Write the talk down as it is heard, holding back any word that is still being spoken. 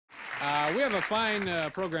We have a fine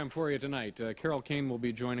program for you tonight. Carol Kane will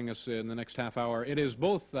be joining us in the next half hour. It is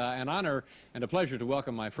both an honor and a pleasure to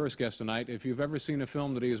welcome my first guest tonight. If you've ever seen a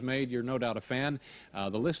film that he has made, you're no doubt a fan.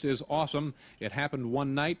 The list is awesome. It Happened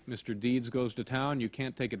One Night. Mr. Deeds Goes to Town. You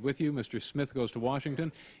Can't Take It With You. Mr. Smith Goes to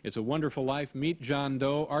Washington. It's a Wonderful Life. Meet John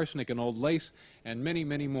Doe. Arsenic and Old Lace. And many,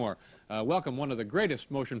 many more. Welcome one of the greatest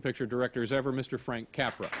motion picture directors ever, Mr. Frank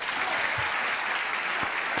Capra.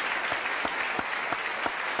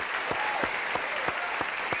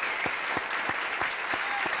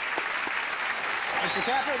 Mr.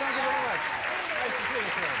 Capra, thank you very much. Nice to see you,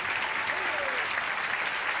 sir.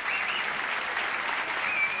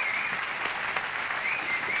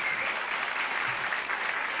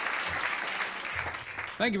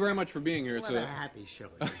 Thank you very much for being here. What a happy show.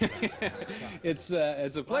 It's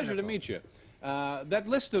a pleasure to meet you. That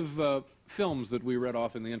list of films that we read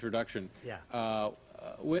off in the introduction. Yeah.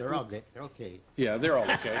 They're all good. They're okay. Yeah, they're all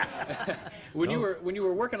okay. When you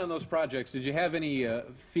were working on those projects, did you have any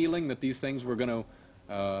feeling that these things were going to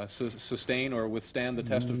sustain or withstand the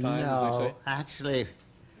test of time, as they say? No, actually,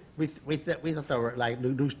 we thought they were like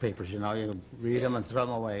newspapers, you know, you read them and throw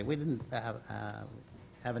them away. We didn't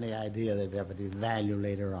have any idea they'd have any value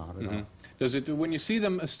later on. You know? Does it, when you see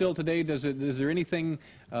them still today, is there anything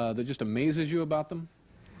that just amazes you about them?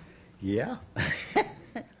 Yeah. I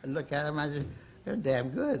look at them, I say, they're damn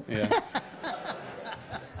good. Yeah.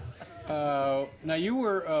 Now you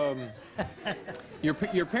were,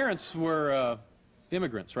 your parents were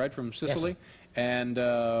immigrants, right, from Sicily, yes, and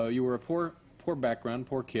you were a poor background,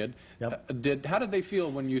 poor kid. Yep. How did they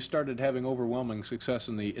feel when you started having overwhelming success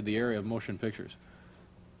in the area of motion pictures?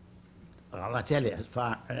 Well, I tell you,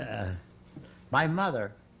 my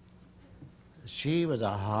mother, she was a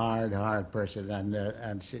hard person,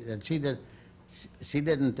 and she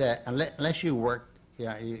didn't unless you worked,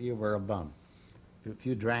 yeah, you were a bum. If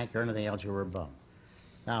you drank or anything else, you were a bum.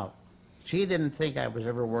 Now, she didn't think I was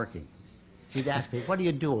ever working. She'd ask me, "What are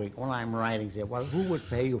you doing?" Well, I'm writing. She said, "Well, who would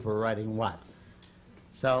pay you for writing what?"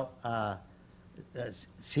 So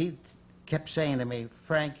she kept saying to me,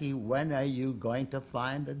 "Frankie, when are you going to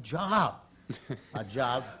find a job?" A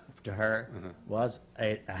job to her was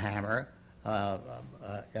a hammer,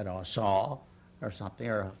 you know, a saw or something,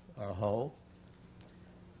 or a hoe.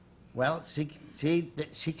 Well, she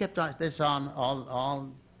kept on this on all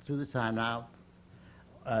through the time. Now,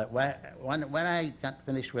 when I got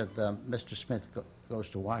finished with Mr. Smith Goes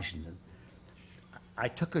to Washington, I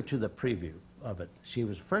took her to the preview of it. She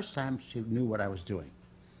was first time she knew what I was doing,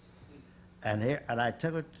 and I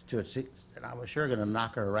took her to it, and I was sure going to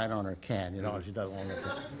knock her right on her can, you know. She doesn't want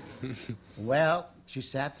to. Well, she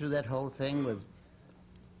sat through that whole thing with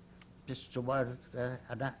just what.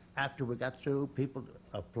 After we got through, people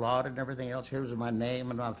applauded and everything else. Here was my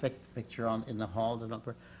name and my picture in the hall.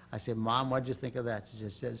 I said, "Mom, what'd you think of that?" She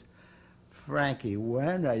just says, "Frankie,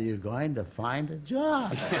 when are you going to find a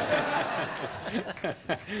job?"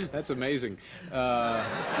 That's amazing. We're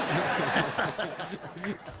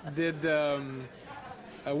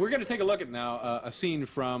going to take a look at now a scene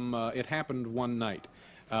from It Happened One Night.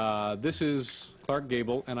 This is Clark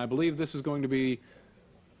Gable, and I believe this is going to be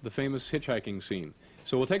the famous hitchhiking scene.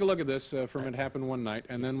 So we'll take a look at this from It Happened One Night,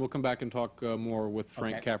 and then we'll come back and talk more with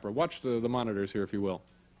Frank Capra. Watch the monitors here, if you will.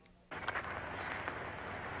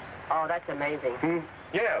 Oh, that's amazing.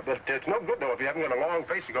 Yeah, but it's no good, though, if you haven't got a long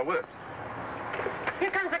face to go with it. Here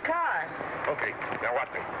comes the car. Okay, now watch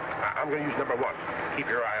me. I'm going to use number 1. Keep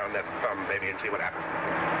your eye on that thumb, baby, and see what happens.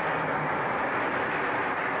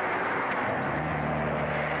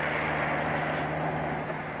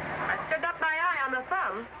 I stood up my eye on the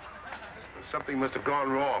thumb. Something must have gone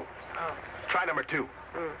wrong. Oh. Try number 2.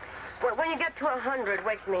 Well, when you get to 100,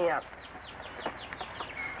 wake me up.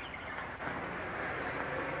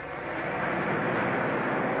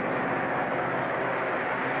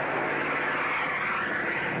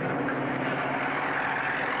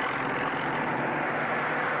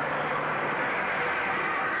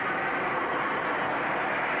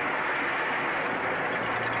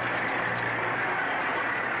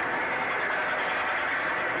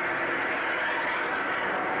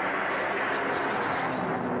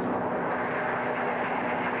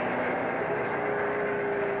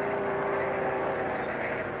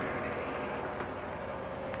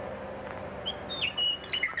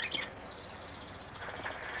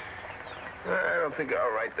 I don't think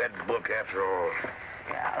I'll write that book after all.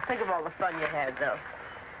 Yeah, think of all the fun you had, though.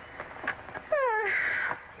 Do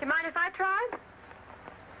you mind if I try?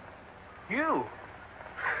 You?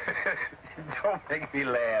 Don't make me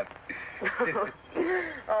laugh.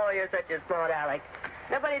 Oh, you're such a smart Alec.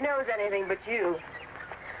 Nobody knows anything but you.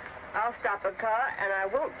 I'll stop a car, and I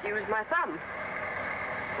won't use my thumb.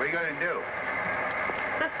 What are you going to do?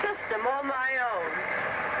 The system all my own.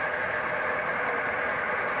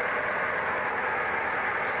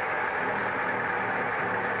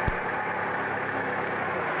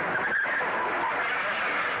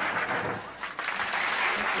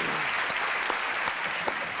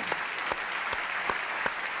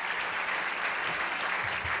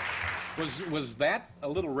 Was that a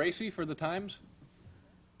little racy for the times?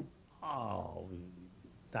 Oh,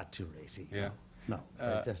 not too racy. Yeah. No,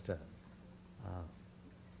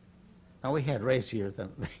 no, we had racier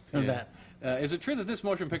than Yeah. that. Is it true that this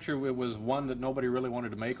motion picture was one that nobody really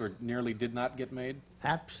wanted to make or nearly did not get made?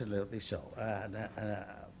 Absolutely so.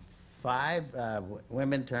 5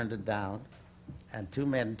 women turned it down, and 2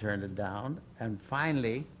 men turned it down, and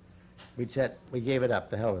finally, we said, we gave it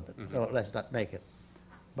up, the hell with it. No, let's not make it.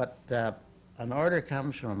 But an order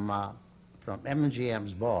comes from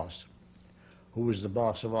MGM's boss, who was the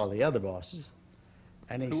boss of all the other bosses,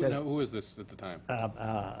 and he says, Who was this at the time?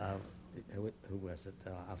 who was it?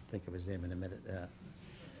 I'll think of his name in a minute.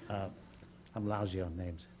 I'm lousy on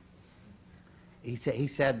names. He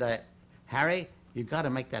said, Harry, you've got to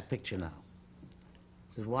make that picture now.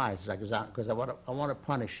 I said, why? He said, because I want to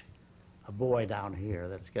punish a boy down here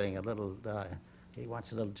that's getting a little, he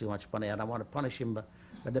wants a little too much money, and I want to punish him, but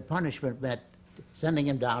the punishment meant sending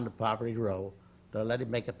him down to Poverty Row to let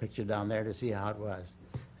him make a picture down there to see how it was.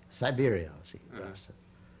 Siberia, see.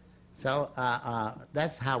 So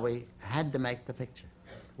that's how we had to make the picture.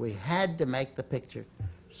 We had to make the picture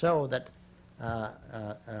so that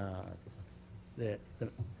the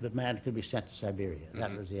man could be sent to Siberia.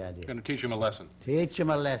 That was the idea. Going to teach him a lesson. Teach him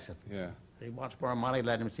a lesson. Yeah. He wants more money,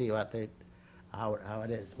 let him see how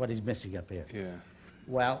it is, what he's missing up here. Yeah.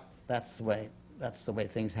 Well, that's the way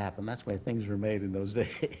things happen. That's the way things were made in those days.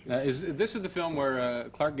 This is the film where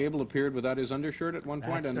Clark Gable appeared without his undershirt at one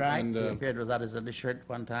point? That's right. He appeared without his undershirt at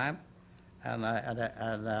one time, and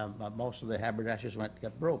most of the haberdashers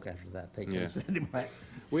got broke after that. They couldn't send him back.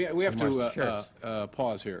 We have More to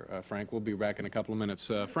pause here, Frank. We'll be back in a couple of minutes.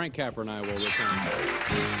 Frank Capra and I will return.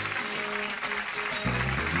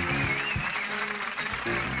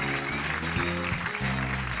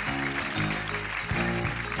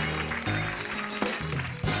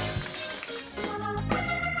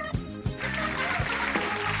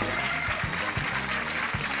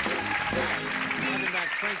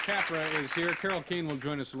 Capra is here. Carol Kane will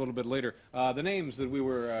join us a little bit later. The names that we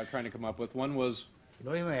were trying to come up with, one was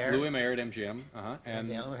Louis Mayer. Louis Mayer at MGM, And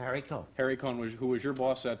the other was Harry Cohn. Harry Cohn, who was your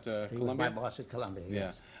boss at Columbia? He was my boss at Columbia,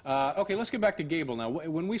 yes. Okay, let's get back to Gable now.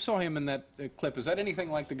 When we saw him in that clip, is that anything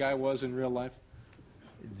like the guy was in real life?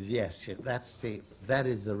 Yes, that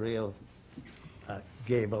is the real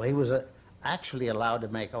Gable. He was actually allowed to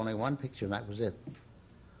make only one picture, and that was it,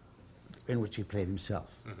 in which he played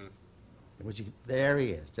himself. There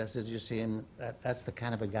he is, just as you see him. That's the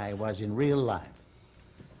kind of a guy he was in real life.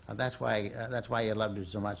 And that's why you loved him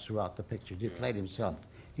so much throughout the picture. He played himself.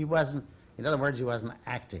 He wasn't, in other words, he wasn't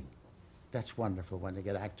acting. That's wonderful when you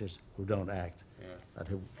get actors who don't act, but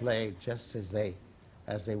who play just as they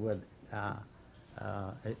would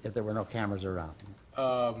if there were no cameras around.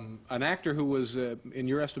 An actor who was, in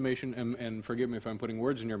your estimation, and forgive me if I'm putting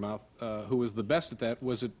words in your mouth, who was the best at that,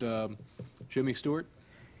 was it Jimmy Stewart?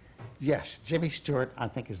 Yes, Jimmy Stewart, I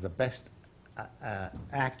think, is the best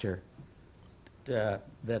actor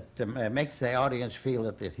that makes the audience feel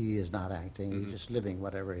that he is not acting. He's just living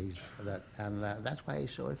whatever and that's why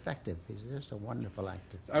he's so effective. He's just a wonderful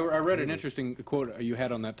actor. I read an interesting quote you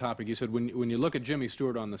had on that topic. You said when you look at Jimmy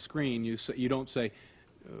Stewart on the screen, you don't say,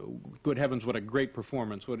 "Good heavens, what a great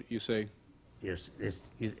performance." What you say? It's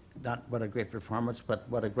not what a great performance, but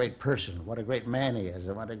what a great person, what a great man he is,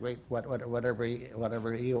 and what a great whatever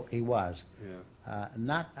he was. Yeah.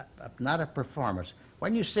 Not a performance.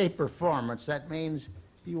 When you say performance, that means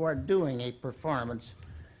you are doing a performance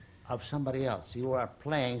of somebody else. You are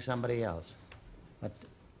playing somebody else.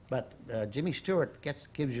 But Jimmy Stewart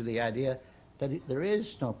gives you the idea that there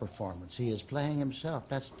is no performance. He is playing himself.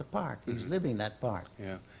 That's the part. He's living that part.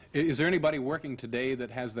 Yeah. Is there anybody working today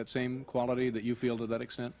that has that same quality that you feel to that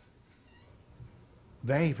extent?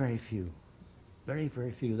 Very, very few. Very,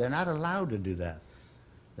 very few. They're not allowed to do that.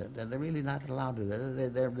 They're really not allowed to do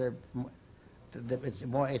that.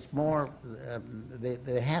 It's more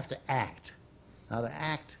they have to act. Now, to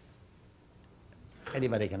act,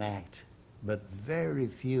 anybody can act, but very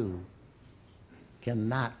few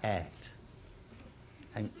cannot act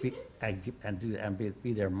and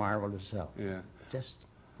be their marvelous self. Yeah. Just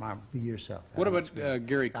be yourself. What about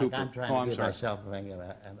Gary Cooper? I'm trying to be myself, and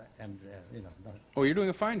you know. Oh, you're doing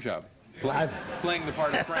a fine job. playing the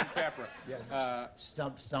part of Frank Capra.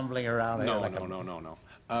 Stumbling around. No, there like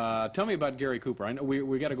no. Tell me about Gary Cooper. I know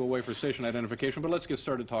we got to go away for station identification, but let's get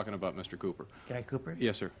started talking about Mr. Cooper. Gary Cooper?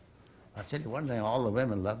 Yes, sir. I'll tell you one thing, all the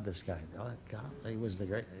women loved this guy. Oh, God, he was the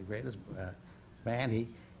greatest man.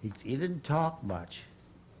 He didn't talk much.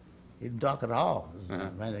 He didn't talk at all.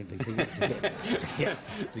 Man,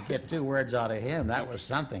 to get 2 words out of him, that was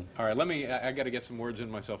something. All right, I got to get some words in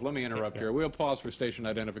myself. Let me interrupt here. We'll pause for station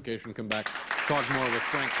identification, come back, talk more with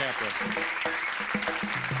Frank Capra.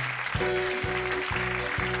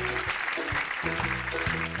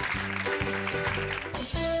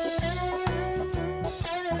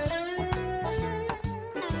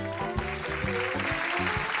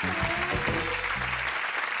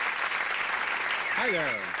 Hi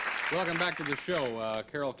there. Welcome back to the show.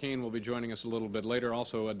 Carol Kane will be joining us a little bit later.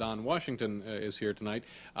 Also, Don Washington is here tonight.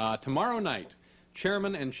 Tomorrow night,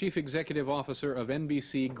 Chairman and Chief Executive Officer of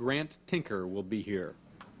NBC, Grant Tinker, will be here.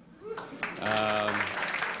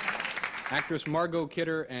 Actress Margot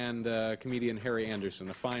Kidder and comedian Harry Anderson.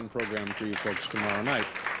 A fine program for you folks tomorrow night.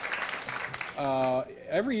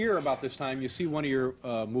 Every year about this time, you see one of your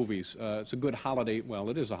movies. It's a good holiday, well,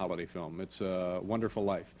 it is a holiday film. It's Wonderful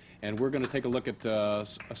Life. And we're going to take a look at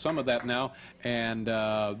some of that now. And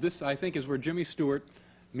this, I think, is where Jimmy Stewart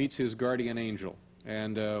meets his guardian angel.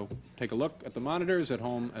 And take a look at the monitors at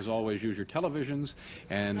home. As always, use your televisions.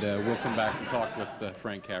 And we'll come back and talk with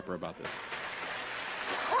Frank Capra about this.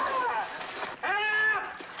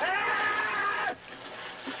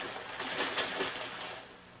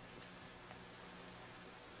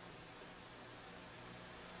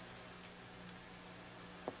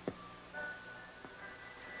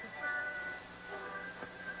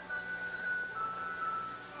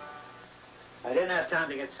 I didn't have time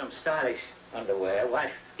to get some stylish underwear.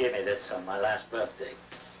 Wife gave me this on my last birthday.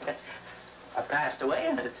 I passed away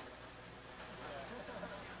in it.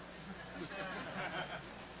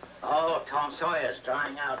 Oh, Tom Sawyer's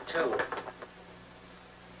drying out, too.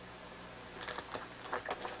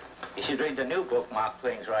 You should read the new book Mark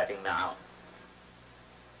Twain's writing now.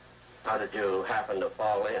 How did you happen to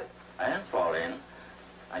fall in? I didn't fall in.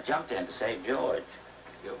 I jumped in to save George.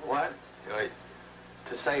 You what?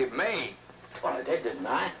 To save me? Well, I did, didn't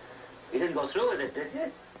I? You didn't go through with it, did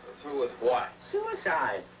you? Through with what?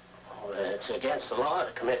 Suicide. Oh, it's against the law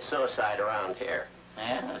to commit suicide around here.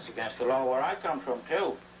 Yeah, that's against the law where I come from,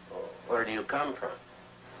 too. Oh, where do you come from?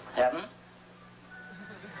 Heaven?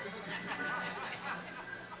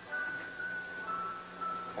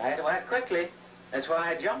 I had to act quickly. That's why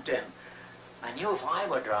I jumped in. I knew if I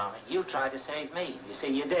were drowning, you'd try to save me. You see,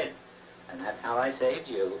 you did. And that's how I saved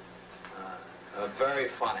you. Very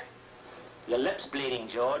funny. Your lip's bleeding,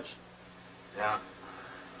 George. Yeah.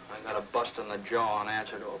 I got a bust in the jaw in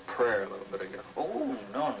answer to a prayer a little bit ago. Oh,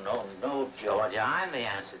 no, George. I'm the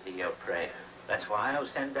answer to your prayer. That's why I was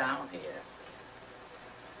sent down here.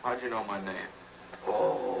 How'd you know my name?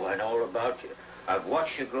 Oh, I know all about you. I've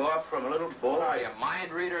watched you grow up from a little boy. What are you, a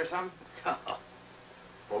mind reader or something?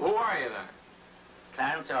 Well, who are you then?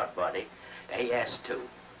 Clarence Oddbody, AS2.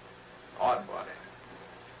 Oddbody.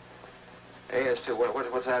 AS2,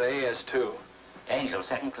 what's that AS2? Angel,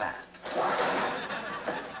 second class.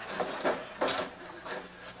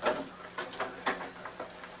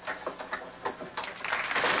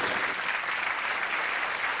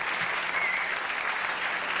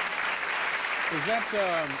 Is that,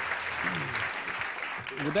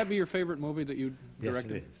 would that be your favorite movie that you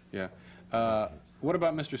directed? Yes, it is. Yeah. Yes, it is. What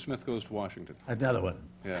about Mr. Smith Goes to Washington? Another one.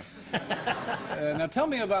 Yeah. Now tell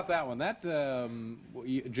me about that one. That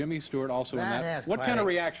Jimmy Stewart also in that. What kind of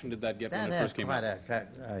reaction did that get when it first came out?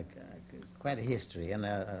 Quite a history, and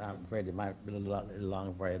I'm afraid it might be a little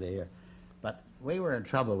long for you to hear. But we were in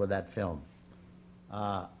trouble with that film.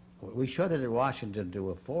 We showed it in Washington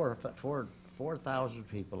to 4,000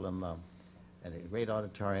 people at a great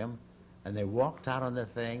auditorium, and they walked out on the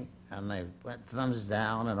thing, and they went thumbs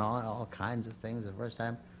down and all kinds of things the first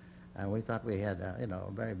time. And we thought we had, a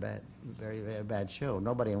very bad show.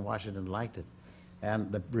 Nobody in Washington liked it, and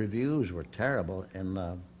the reviews were terrible in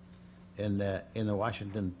the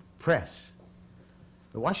Washington press.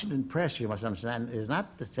 The Washington press, you must understand, is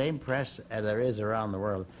not the same press as there is around the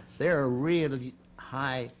world. They're a really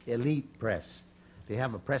high elite press. They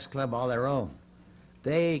have a press club all their own.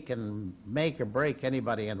 They can make or break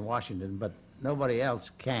anybody in Washington, but nobody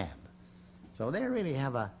else can. So they really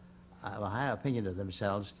have a high opinion of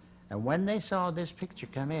themselves. And when they saw this picture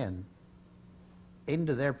come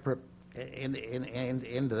into their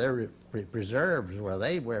preserves, where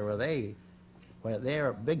they're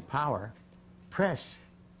a big power,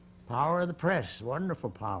 power of the press, wonderful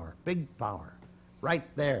power, big power, right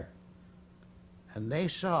there. And they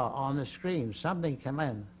saw on the screen something come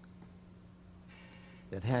in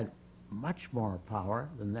that had much more power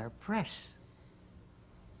than their press.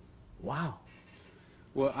 Wow.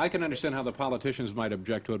 Well, I can understand how the politicians might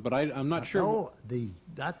object to it, but I'm not sure. No,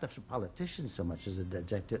 not the politicians so much as the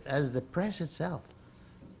objective, as the press itself.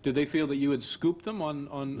 Did they feel that you had scooped them on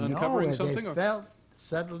uncovering something?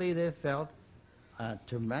 Suddenly they felt a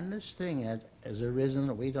tremendous thing has arisen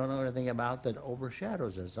that we don't know anything about that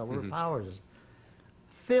overshadows us, overpowers us.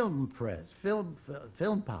 Film press, film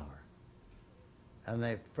power. And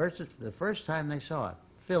the first time they saw it,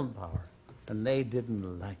 film power, and they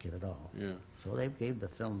didn't like it at all. Yeah. So they gave the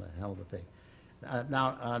film the hell of a thing.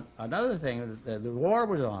 Now, another thing, the war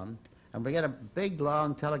was on, and we got a big,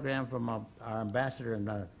 long telegram from our ambassador in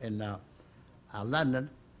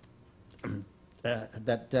London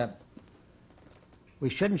that we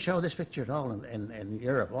shouldn't show this picture at all in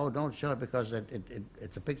Europe. Oh, don't show it because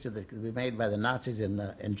it's a picture that could be made by the Nazis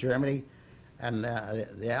in Germany, and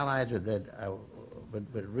the Allies would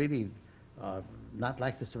really not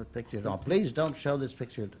like this picture at all. Please don't show this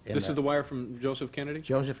picture. This is the wire from Joseph Kennedy?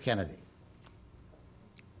 Joseph Kennedy.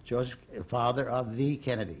 Joseph, father of the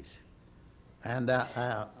Kennedys. And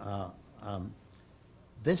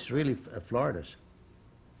this really floored us.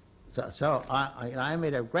 So I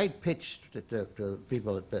made a great pitch to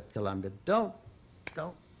people at Columbia. Don't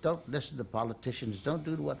listen to politicians. Don't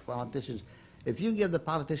do what politicians. If you give the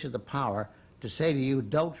politician the power to say to you,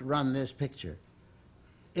 don't run this picture,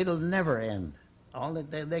 it'll never end.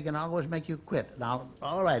 They can always make you quit. Now,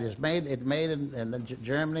 all right, it's made in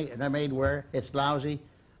Germany, and they're made where it's lousy,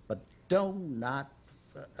 but do not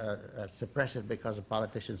suppress it because a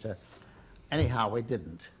politician said. Anyhow, we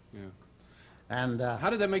didn't. Yeah. And how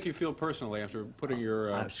did that make you feel personally after putting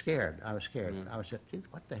your? I was scared. I was scared. Yeah. I was like,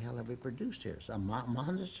 what the hell have we produced here? Some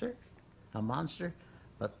monster, a monster.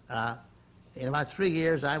 But in about 3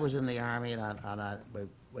 years, I was in the army, and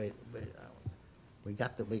we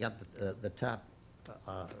got the top.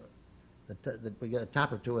 We got the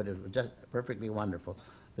top to it. It was just perfectly wonderful.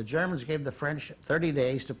 The Germans gave the French 30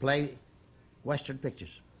 days to play Western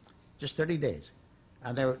pictures, just 30 days,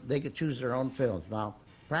 and they could choose their own films. Now,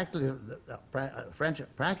 practically, French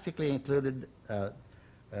practically included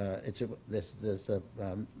this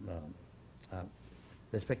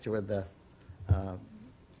picture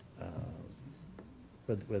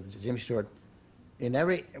with Jimmy Stewart. In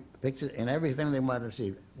every picture, in every film they wanted to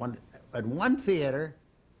see, one theater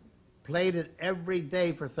played it every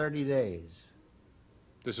day for 30 days.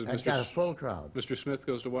 This is and got a full crowd. Mr. Smith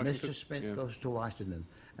Goes to Washington? Mr. Smith Goes to Washington.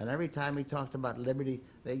 And every time he talked about liberty,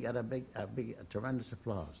 they got a tremendous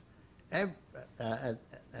applause. And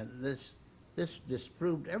this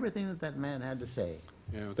disproved everything that man had to say.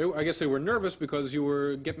 Yeah, I guess they were nervous because you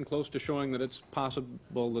were getting close to showing that it's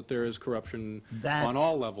possible that there is corruption on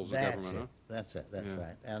all levels of government. Huh? That's it. That's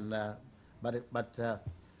right. And but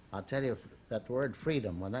I'll tell you that word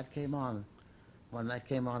freedom, when that came on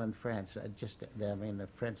in France, the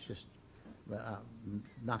French just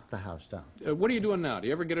knocked the house down. What are you doing now? Do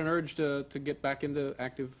you ever get an urge to get back into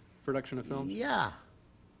active production of films? Yeah.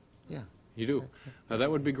 You do? That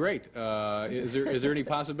would be great. Is there any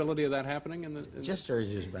possibility of that happening? Just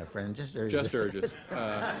urges, my friend. Just urges. Just urges.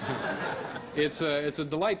 It's a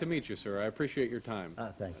delight to meet you, sir. I appreciate your time.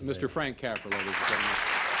 Thank you. Mr. Frank Capra, ladies and gentlemen.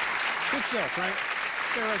 Good still, Frank.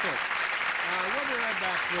 Stay right there. We'll be right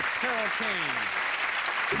back with Carol Kane.